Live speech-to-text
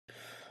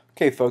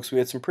Okay, folks, we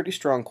had some pretty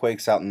strong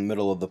quakes out in the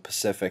middle of the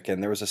Pacific,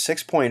 and there was a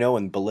 6.0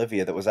 in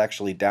Bolivia that was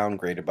actually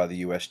downgraded by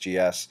the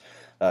USGS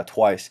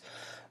twice.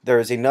 There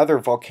is another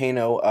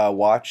volcano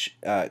watch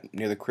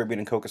near the Caribbean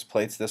and Cocos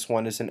Plates. This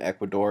one is in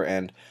Ecuador,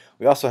 and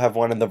we also have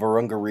one in the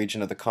Virunga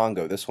region of the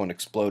Congo. This one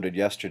exploded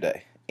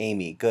yesterday.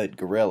 Amy, good,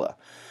 gorilla.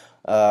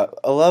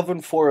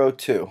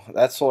 11402.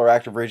 That solar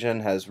active region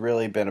has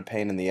really been a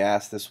pain in the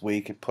ass this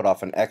week. It put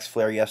off an X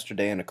flare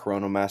yesterday and a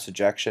coronal mass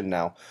ejection.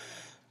 Now,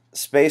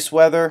 space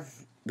weather,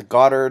 the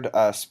Goddard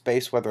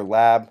Space Weather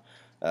Lab,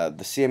 the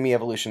CME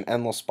Evolution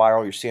Endless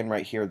Spiral you're seeing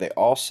right here, they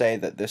all say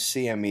that this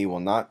CME will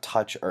not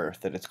touch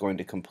Earth, that it's going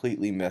to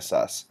completely miss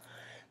us.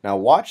 Now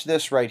watch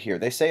this right here.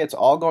 They say it's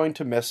all going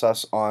to miss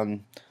us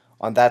on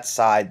that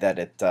side that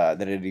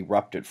it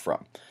erupted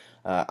from.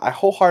 I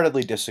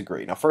wholeheartedly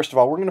disagree. Now, first of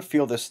all, we're going to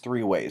feel this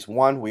three ways.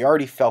 One, we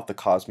already felt the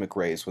cosmic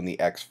rays when the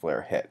X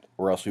flare hit,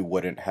 or else we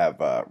wouldn't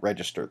have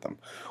registered them.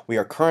 We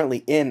are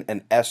currently in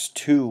an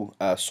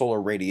S2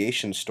 solar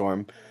radiation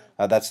storm.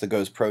 That's the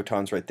GOES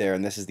protons right there,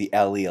 and this is the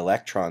LE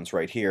electrons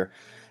right here.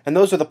 And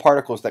those are the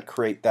particles that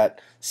create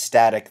that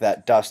static,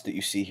 that dust that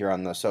you see here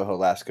on the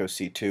Soho-Lascaux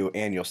C2,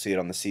 and you'll see it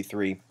on the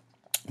C3.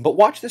 But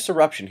watch this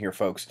eruption here,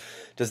 folks.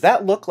 Does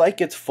that look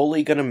like it's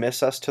fully going to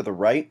miss us to the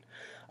right?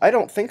 I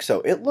don't think so.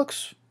 It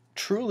looks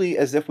truly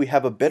as if we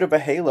have a bit of a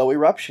halo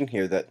eruption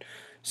here, that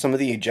some of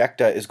the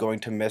ejecta is going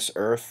to miss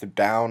Earth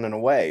down and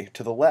away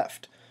to the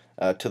left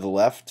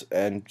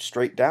and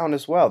straight down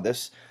as well.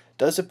 This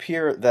does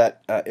appear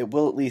that it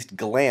will at least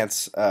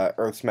glance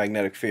Earth's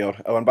magnetic field.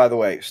 Oh, and by the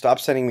way, stop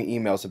sending me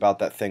emails about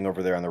that thing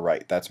over there on the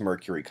right. That's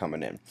Mercury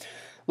coming in.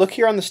 Look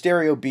here on the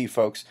stereo B,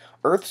 folks.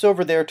 Earth's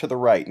over there to the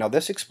right. Now,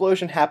 this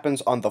explosion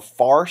happens on the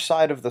far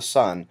side of the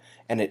sun,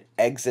 and it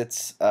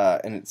exits,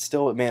 and it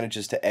still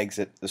manages to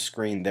exit the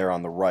screen there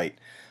on the right.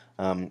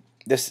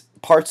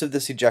 Parts of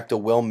this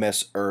ejecta will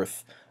miss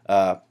Earth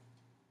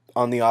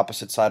on the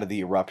opposite side of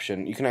the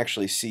eruption. You can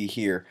actually see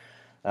here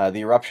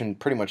the eruption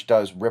pretty much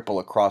does ripple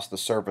across the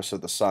surface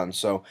of the sun.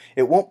 So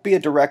it won't be a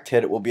direct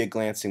hit, it will be a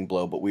glancing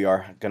blow, but we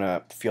are going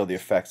to feel the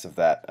effects of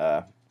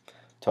that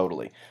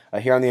totally.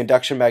 Here on the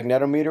induction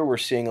magnetometer, we're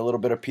seeing a little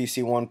bit of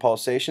PC1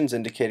 pulsations,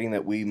 indicating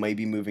that we may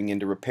be moving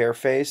into repair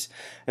phase.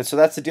 And so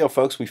that's the deal,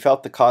 folks. We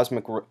felt the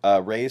cosmic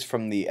rays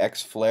from the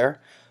X flare.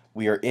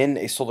 We are in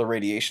a solar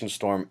radiation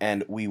storm,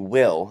 and we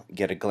will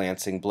get a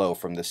glancing blow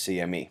from the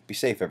CME. Be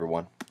safe,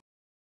 everyone.